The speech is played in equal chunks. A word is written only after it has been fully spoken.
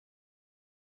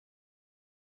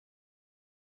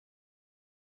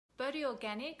Bodhi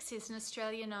Organics is an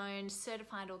Australian-owned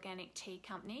certified organic tea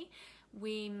company.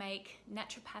 We make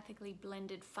naturopathically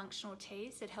blended functional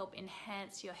teas that help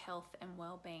enhance your health and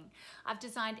well-being. I've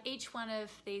designed each one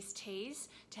of these teas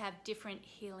to have different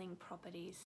healing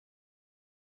properties.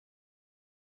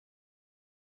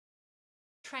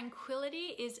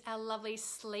 TranquiliTEA is our lovely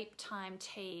sleep time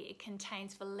tea. It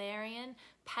contains valerian,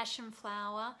 passion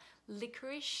flower,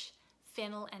 licorice,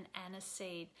 fennel and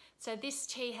aniseed. So this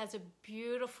tea has a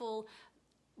beautiful,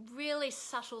 really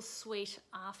subtle sweet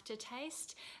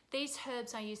aftertaste. These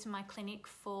herbs I use in my clinic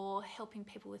for helping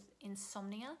people with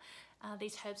insomnia.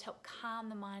 These herbs help calm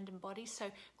the mind and body, so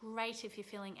great if you're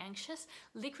feeling anxious.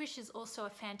 Licorice is also a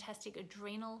fantastic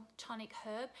adrenal tonic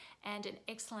herb and an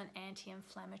excellent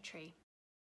anti-inflammatory.